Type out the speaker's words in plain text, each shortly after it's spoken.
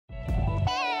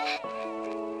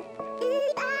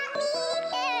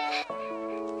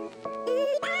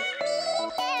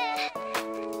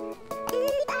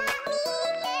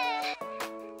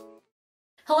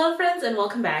friends, and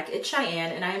welcome back. It's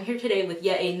Cheyenne and I am here today with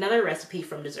yet another recipe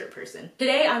from Dessert Person.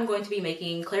 Today I'm going to be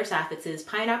making Claire Saffitz's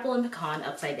pineapple and pecan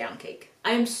upside down cake.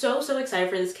 I am so excited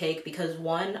for this cake because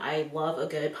one, I love a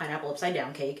good pineapple upside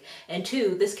down cake, and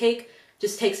two, this cake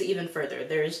just takes it even further.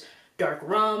 There's dark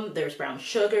rum, there's brown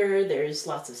sugar, there's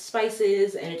lots of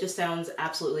spices, and it just sounds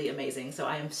absolutely amazing. So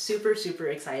I am super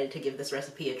excited to give this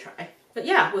recipe a try. But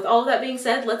yeah, with all of that being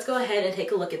said, let's go ahead and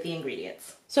take a look at the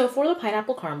ingredients. So for the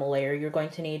pineapple caramel layer, you're going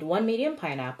to need 1 medium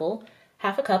pineapple,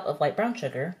 half a cup of light brown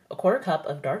sugar, a quarter cup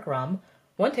of dark rum,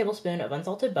 1 tablespoon of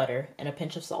unsalted butter, and a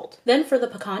pinch of salt. Then for the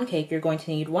pecan cake, you're going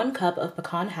to need 1 cup of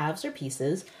pecan halves or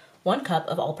pieces, 1 cup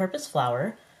of all-purpose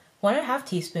flour, 1½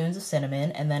 teaspoons of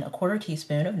cinnamon, and then a quarter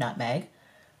teaspoon of nutmeg,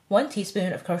 1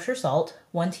 teaspoon of kosher salt,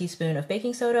 1 teaspoon of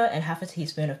baking soda, and half a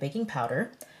teaspoon of baking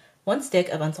powder, 1 stick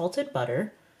of unsalted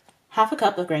butter, half a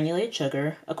cup of granulated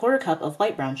sugar, a quarter cup of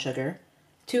light brown sugar,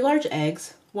 2 large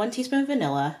eggs, 1 teaspoon of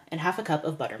vanilla, and half a cup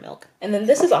of buttermilk. And then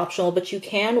this is optional, but you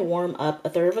can warm up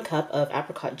 1/3 cup of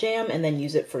apricot jam and then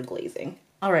use it for glazing.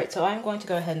 Alright, so I'm going to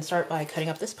go ahead and start by cutting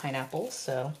up this pineapple,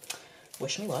 so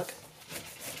wish me luck.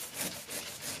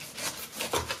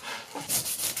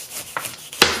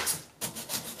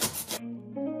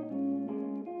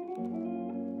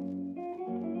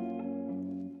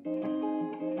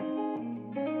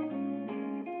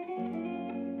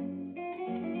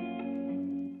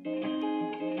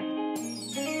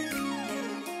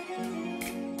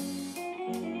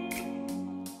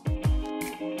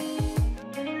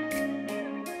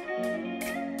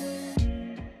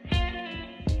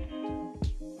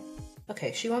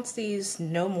 Okay, she wants these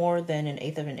no more than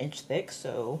 1/8 of an inch thick,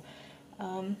 so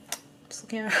just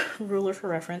looking at a ruler for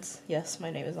reference. Yes,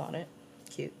 my name is on it.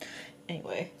 Cute.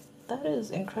 Anyway, that is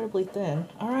incredibly thin.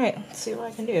 Alright, let's see what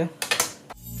I can do.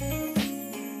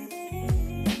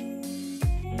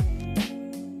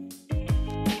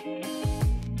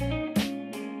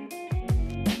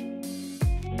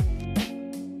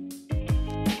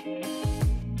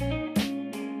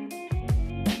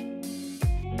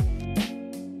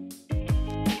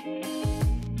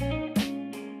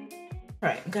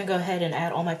 Alright, I'm gonna go ahead and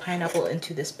add all my pineapple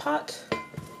into this pot.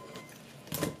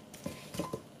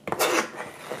 I'm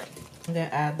gonna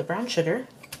add the brown sugar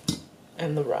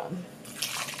and the rum.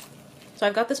 So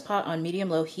I've got this pot on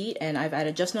medium-low heat and I've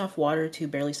added just enough water to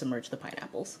barely submerge the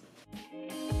pineapples.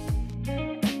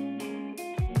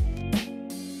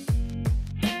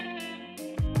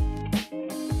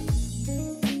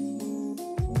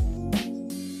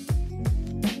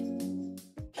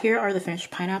 Here are the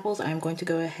finished pineapples. I'm going to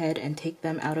go ahead and take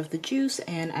them out of the juice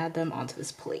and add them onto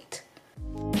this plate.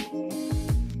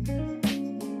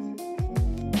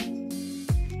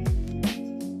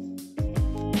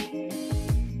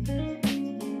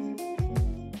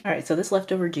 Alright, so this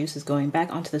leftover juice is going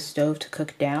back onto the stove to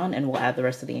cook down, and we'll add the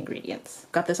rest of the ingredients.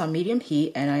 Got this on medium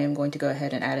heat, and I am going to go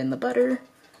ahead and add in the butter,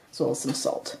 as well as some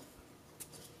salt.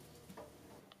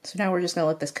 So now we're just going to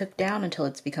let this cook down until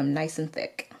it's become nice and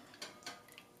thick.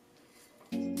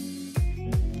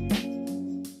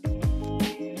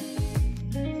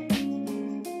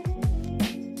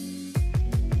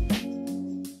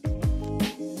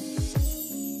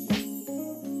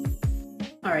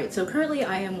 Alright, so currently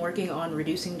I am working on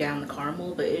reducing down the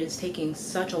caramel, but it is taking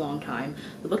such a long time.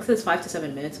 The book says 5 to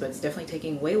 7 minutes, but it's definitely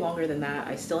taking way longer than that.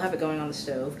 I still have it going on the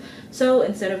stove. So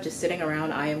instead of just sitting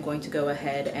around, I am going to go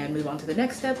ahead and move on to the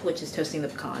next step, which is toasting the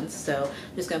pecans. So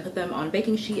I'm just going to put them on a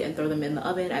baking sheet and throw them in the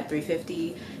oven at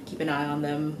 350. Keep an eye on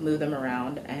them, move them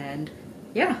around, and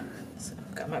yeah. So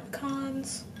I've got my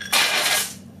pecans.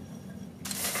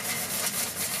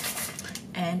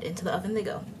 And into the oven they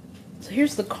go. So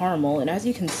here's the caramel, and as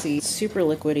you can see, it's super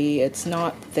liquidy. It's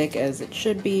not thick as it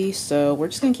should be, so we're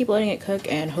just gonna keep letting it cook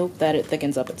and hope that it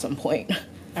thickens up at some point.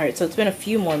 Alright, so it's been a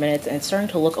few more minutes and it's starting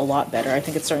to look a lot better. I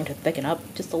think it's starting to thicken up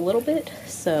just a little bit,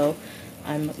 so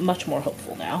I'm much more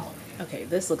hopeful now. Okay,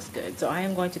 this looks good. So I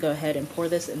am going to go ahead and pour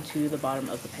this into the bottom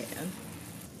of the pan.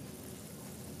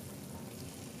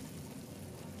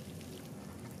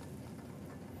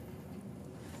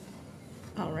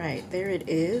 Alright, there it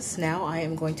is. Now I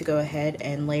am going to go ahead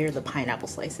and layer the pineapple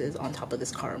slices on top of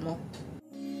this caramel.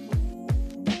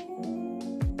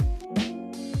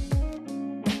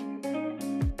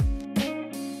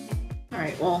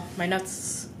 Alright, well, my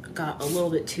nuts got a little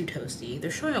bit too toasty.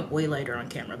 They're showing up way lighter on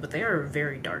camera, but they are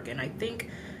very dark, and I think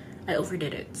I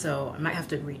overdid it, so I might have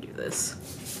to redo this.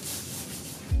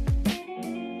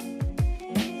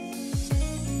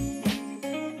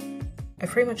 I've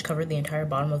pretty much covered the entire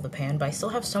bottom of the pan, but I still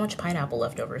have so much pineapple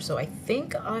left over, so I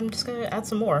think I'm just gonna add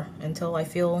some more until I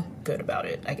feel good about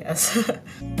it, I guess.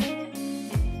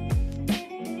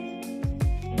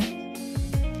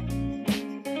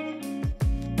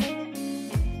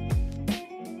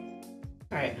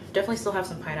 Alright, definitely still have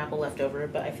some pineapple left over,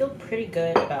 but I feel pretty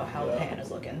good about how the pan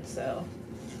is looking, so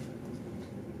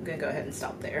I'm gonna go ahead and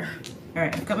stop there.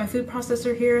 Alright, I've got my food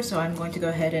processor here, so I'm going to go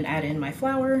ahead and add in my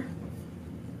flour,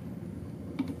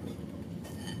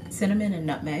 cinnamon and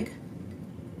nutmeg,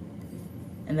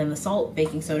 and then the salt,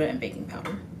 baking soda, and baking powder.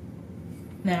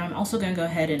 And then I'm also going to go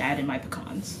ahead and add in my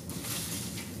pecans.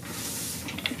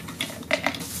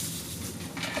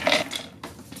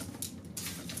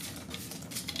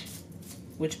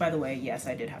 Which, by the way, yes,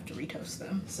 I did have to retoast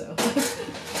them, so.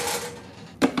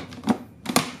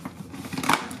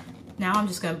 Now I'm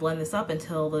just going to blend this up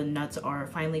until the nuts are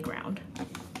finely ground.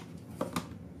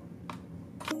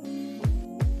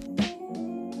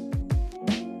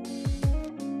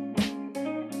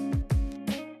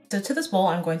 So to this bowl,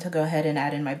 I'm going to go ahead and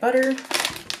add in my butter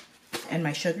and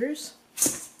my sugars,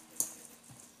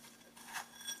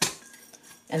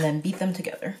 and then beat them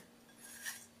together.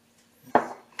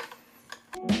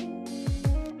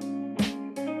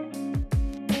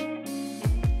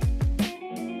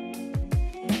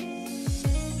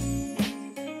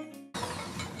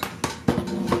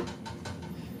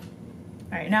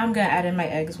 Alright, now I'm going to add in my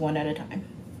eggs one at a time.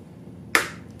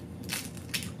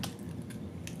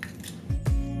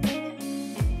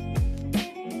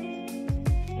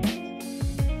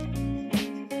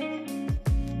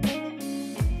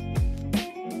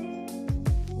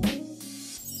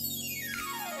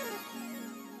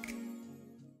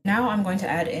 Now I'm going to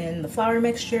add in the flour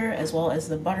mixture as well as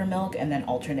the buttermilk and then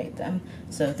alternate them.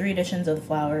 So 3 additions of the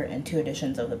flour and 2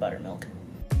 additions of the buttermilk.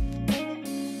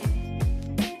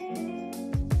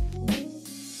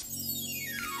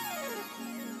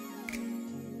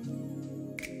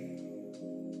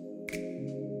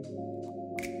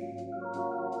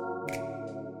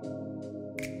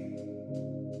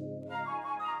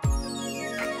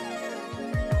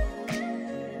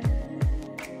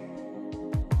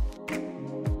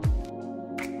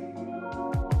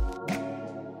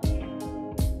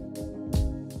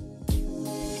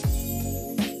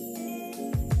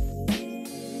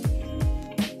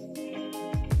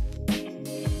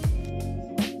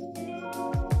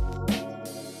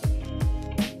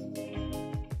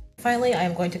 Finally, I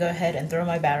am going to go ahead and throw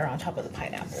my batter on top of the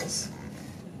pineapples.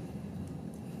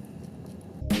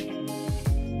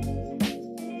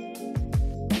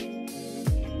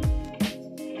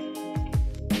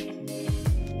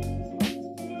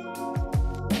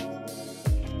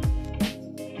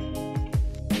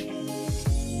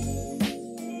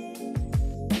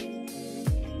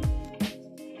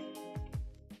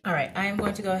 Alright, I am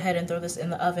going to go ahead and throw this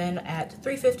in the oven at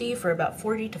 350 for about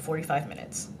 40 to 45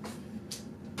 minutes.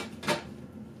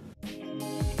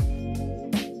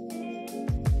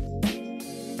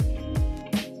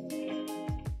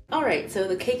 Alright, so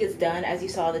the cake is done. As you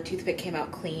saw, the toothpick came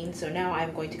out clean, so now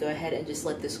I'm going to go ahead and just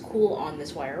let this cool on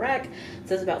this wire rack. It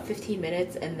says about 15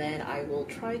 minutes, and then I will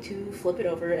try to flip it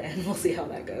over and we'll see how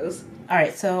that goes.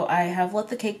 Alright, so I have let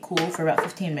the cake cool for about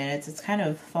 15 minutes. It's kind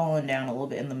of fallen down a little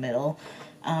bit in the middle,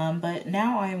 but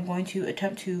now I'm going to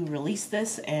attempt to release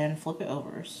this and flip it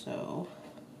over. So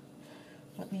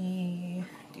let me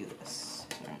do this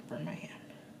so I don't burn my hand.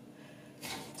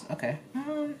 Okay.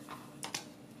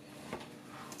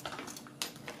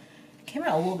 Came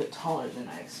out a little bit taller than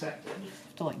I expected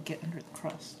to like get under the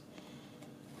crust.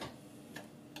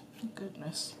 Oh,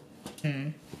 goodness.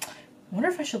 I wonder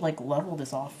if I should like level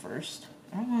this off first.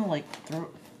 I don't want to like throw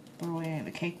away any of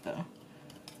the cake though.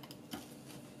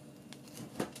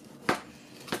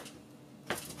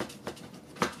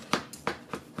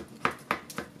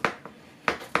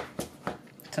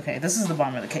 It's okay. This is the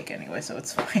bottom of the cake anyway, so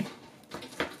it's fine.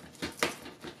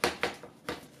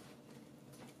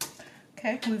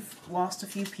 Okay, we've lost a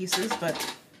few pieces,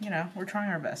 but, you know, we're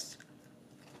trying our best.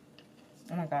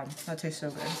 Oh my god, that tastes so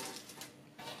good.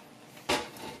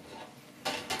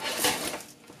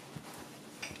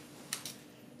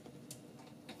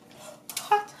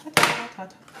 Hot, hot,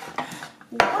 hot,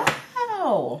 hot.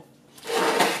 Wow!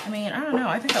 I mean, I don't know,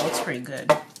 I think that looks pretty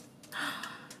good.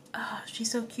 Oh, she's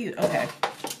so cute. Okay,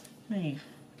 let me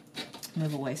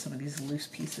move away some of these loose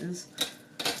pieces,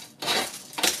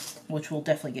 which will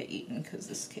definitely get eaten because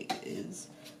this cake is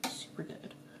super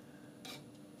good.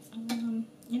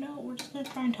 You know, we're just gonna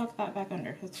try and tuck that back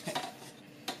under. That's okay.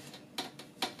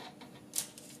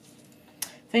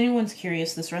 If anyone's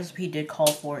curious, this recipe did call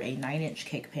for a 9-inch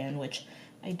cake pan, which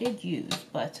I did use,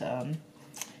 but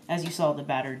as you saw, the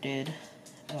batter did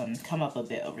come up a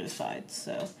bit over the sides,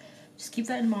 so just keep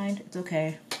that in mind. It's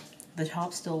okay. The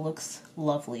top still looks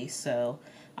lovely, so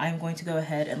I'm going to go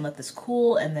ahead and let this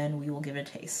cool, and then we will give it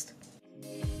a taste.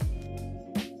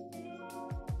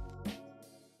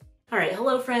 Alright,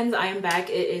 hello friends, I am back.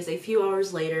 It is a few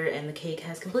hours later and the cake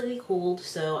has completely cooled,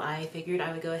 so I figured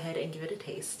I would go ahead and give it a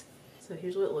taste. So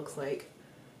here's what it looks like.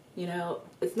 You know,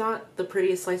 it's not the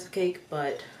prettiest slice of cake,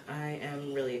 but I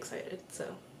am really excited,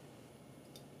 so.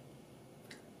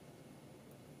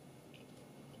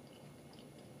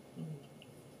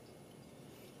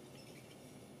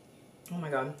 Oh my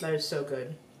god, that is so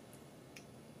good.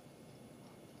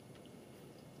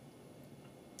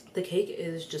 The cake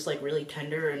is just like really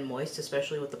tender and moist,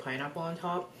 especially with the pineapple on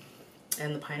top.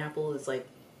 And the pineapple is like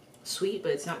sweet,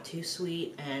 but it's not too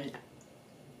sweet. And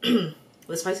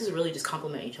the spices really just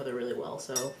complement each other really well.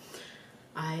 So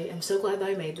I am so glad that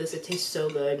I made this. It tastes so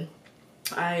good.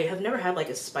 I have never had like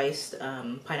a spiced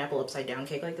pineapple upside down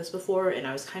cake like this before. And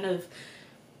I was kind of,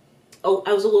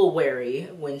 I was a little wary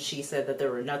when she said that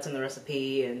there were nuts in the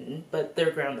recipe, but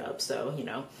they're ground up, so, you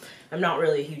know, I'm not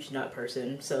really a huge nut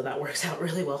person, so that works out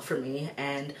really well for me.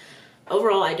 And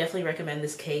overall, I definitely recommend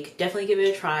this cake. Definitely give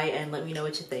it a try and let me know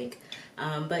what you think.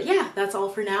 But yeah, that's all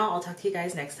for now. I'll talk to you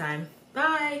guys next time.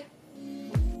 Bye!